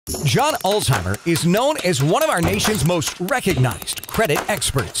John Ulzheimer is known as one of our nation's most recognized credit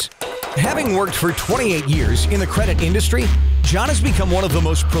experts. Having worked for 28 years in the credit industry, John has become one of the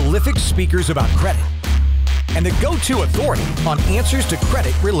most prolific speakers about credit and the go-to authority on answers to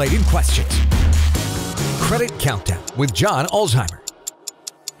credit-related questions. Credit Countdown with John Ulzheimer.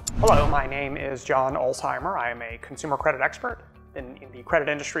 Hello, my name is John Ulzheimer. I am a consumer credit expert in the credit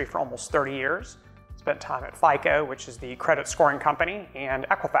industry for almost 30 years. Spent time at FICO, which is the credit scoring company, and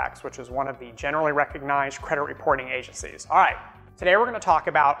Equifax, which is one of the generally recognized credit reporting agencies. All right, today we're going to talk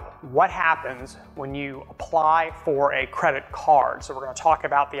about what happens when you apply for a credit card. So we're going to talk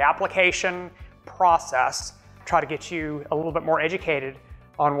about the application process, try to get you a little bit more educated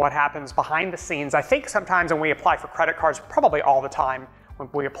on what happens behind the scenes. I think sometimes when we apply for credit cards, probably all the time when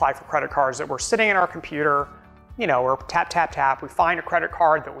we apply for credit cards, that we're sitting in our computer, we're tap, tap, tap. We find a credit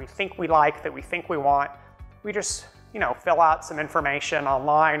card that we think we like, that we think we want. We just, fill out some information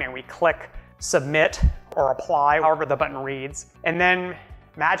online and we click submit or apply, however the button reads. And then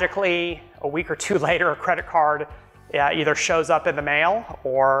magically, a week or two later, a credit card either shows up in the mail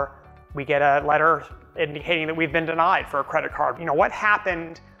or we get a letter indicating that we've been denied for a credit card. What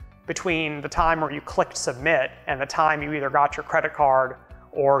happened between the time where you clicked submit and the time you either got your credit card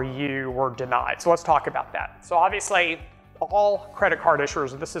or you were denied? So let's talk about that. So obviously, all credit card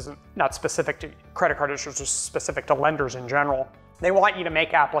issuers, this is not specific to credit card issuers, just specific to lenders in general, they want you to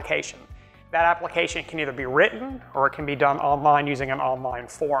make application. That application can either be written or it can be done online using an online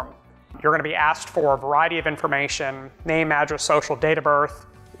form. You're going to be asked for a variety of information: name, address, social, date of birth.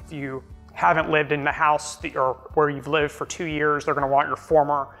 If you haven't lived in the house or where you've lived for 2 years, they're going to want your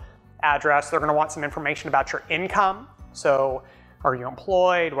former address. They're going to want some information about your income. So, are you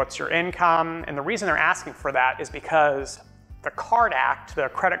employed? What's your income? And the reason they're asking for that is because the CARD Act, the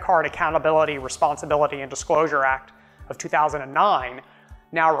Credit Card Accountability, Responsibility, and Disclosure Act of 2009,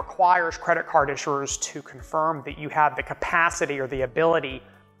 now requires credit card issuers to confirm that you have the capacity or the ability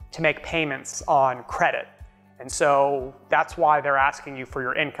to make payments on credit. And so that's why they're asking you for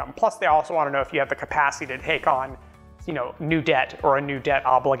your income. Plus, they also want to know if you have the capacity to take on new debt or a new debt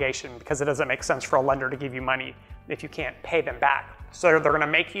obligation, because it doesn't make sense for a lender to give you money if you can't pay them back. So they're going to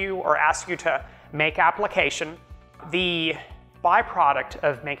make you or ask you to make application. The byproduct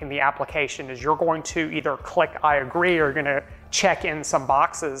of making the application is you're going to either click I agree or you're going to check in some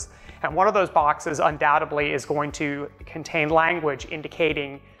boxes. And one of those boxes undoubtedly is going to contain language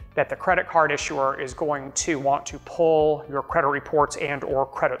indicating that the credit card issuer is going to want to pull your credit reports and or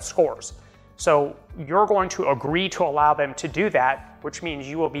credit scores. So you're going to agree to allow them to do that, which means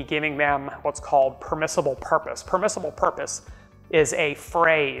you will be giving them what's called permissible purpose. Permissible purpose is a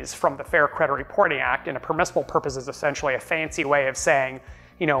phrase from the Fair Credit Reporting Act, and a permissible purpose is essentially a fancy way of saying,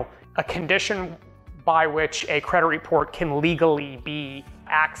 a condition by which a credit report can legally be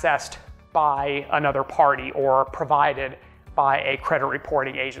accessed by another party or provided by a credit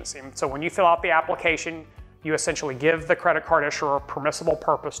reporting agency. So when you fill out the application, you essentially give the credit card issuer permissible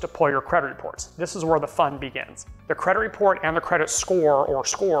purpose to pull your credit reports. This is where the fun begins. The credit report and the credit score or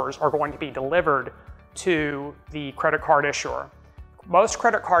scores are going to be delivered to the credit card issuer. Most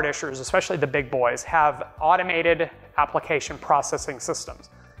credit card issuers, especially the big boys, have automated application processing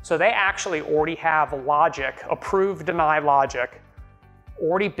systems. So they actually already have logic, approve, deny logic,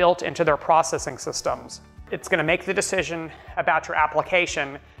 already built into their processing systems. It's going to make the decision about your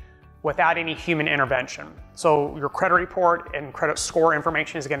application without any human intervention. So your credit report and credit score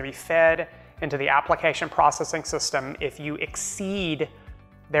information is going to be fed into the application processing system. If you exceed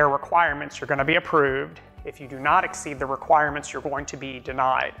their requirements, you're going to be approved. If you do not exceed the requirements, you're going to be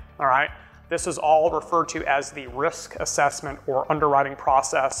denied. All right? This is all referred to as the risk assessment or underwriting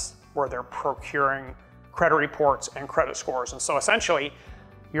process, where they're procuring credit reports and credit scores. And so essentially,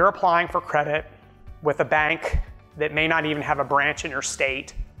 you're applying for credit with a bank that may not even have a branch in your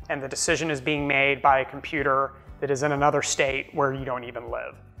state, and the decision is being made by a computer that is in another state where you don't even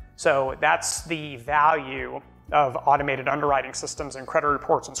live. So that's the value of automated underwriting systems and credit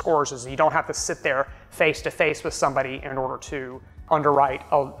reports and scores, is you don't have to sit there face to face with somebody in order to underwrite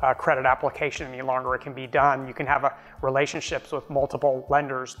a credit application any longer. It can be done. You can have relationships with multiple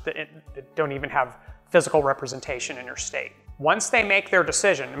lenders that don't even have physical representation in your state. Once they make their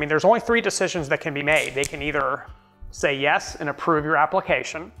decision, there's only 3 decisions that can be made. They can either say yes and approve your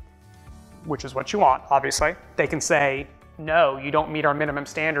application, which is what you want, obviously. They can say, no, you don't meet our minimum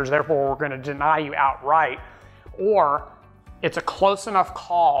standards, therefore we're going to deny you outright. Or it's a close enough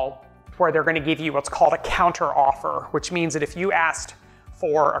call where they're going to give you what's called a counter offer, which means that if you asked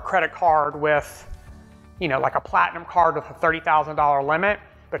for a credit card with, like a platinum card with a $30,000 limit,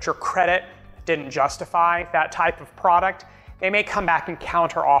 but your credit didn't justify that type of product, they may come back and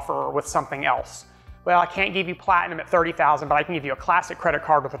counteroffer with something else. Well, I can't give you platinum at $30,000, but I can give you a classic credit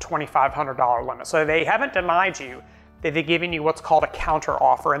card with a $2,500 limit. So they haven't denied you, they've given you what's called a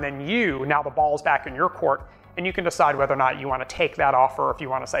counteroffer, and then now the ball's back in your court, and you can decide whether or not you want to take that offer, or if you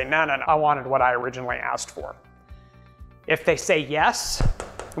want to say, no, I wanted what I originally asked for. If they say yes,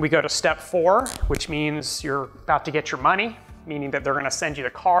 we go to step 4, which means you're about to get your money, meaning that they're going to send you the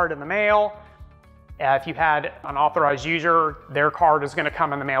card in the mail. If you had an authorized user, their card is going to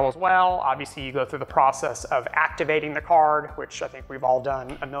come in the mail as well. Obviously, you go through the process of activating the card, which I think we've all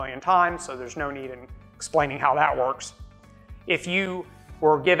done a million times, so there's no need in explaining how that works. If you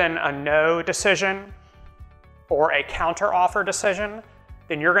were given a no decision or a counteroffer decision,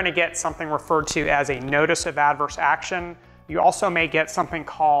 then you're going to get something referred to as a notice of adverse action. You also may get something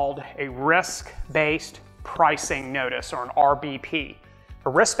called a risk-based pricing notice, or an RBP. A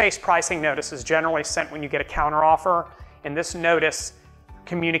risk-based pricing notice is generally sent when you get a counteroffer, and this notice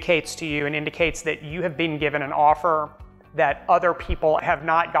communicates to you and indicates that you have been given an offer that other people have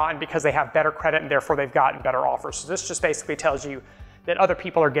not gotten because they have better credit and therefore they've gotten better offers. So this just basically tells you that other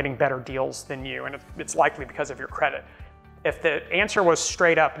people are getting better deals than you, and it's likely because of your credit. If the answer was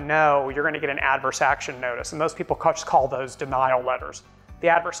straight up no, you're going to get an adverse action notice, and most people just call those denial letters. The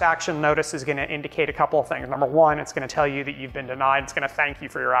adverse action notice is going to indicate a couple of things. Number 1, it's going to tell you that you've been denied. It's going to thank you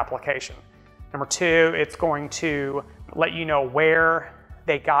for your application. Number 2, it's going to let you know where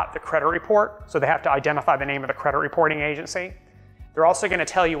they got the credit report. So they have to identify the name of the credit reporting agency. They're also going to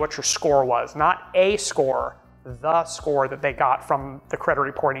tell you what your score was, not a score, the score that they got from the credit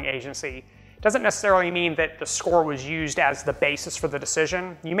reporting agency. It doesn't necessarily mean that the score was used as the basis for the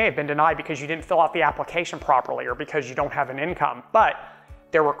decision. You may have been denied because you didn't fill out the application properly or because you don't have an income, but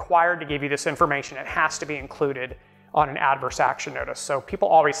they're required to give you this information. It has to be included on an adverse action notice. So people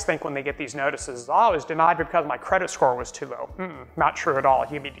always think when they get these notices, oh, I was denied because my credit score was too low. Not true at all.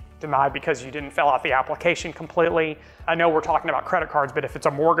 You'd be denied because you didn't fill out the application completely. I know we're talking about credit cards, but if it's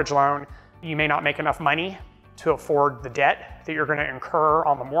a mortgage loan, you may not make enough money to afford the debt that you're going to incur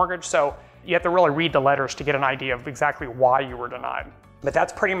on the mortgage. So you have to really read the letters to get an idea of exactly why you were denied. But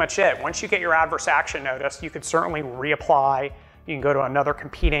that's pretty much it. Once you get your adverse action notice, you could certainly reapply. You can go to another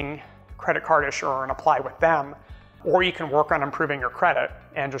competing credit card issuer and apply with them, or you can work on improving your credit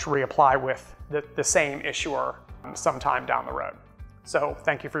and just reapply with the same issuer sometime down the road. So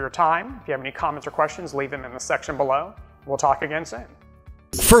thank you for your time. If you have any comments or questions, leave them in the section below. We'll talk again soon.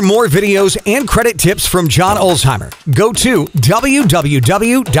 For more videos and credit tips from John Ulzheimer, go to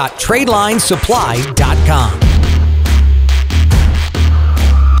www.tradelinesupply.com.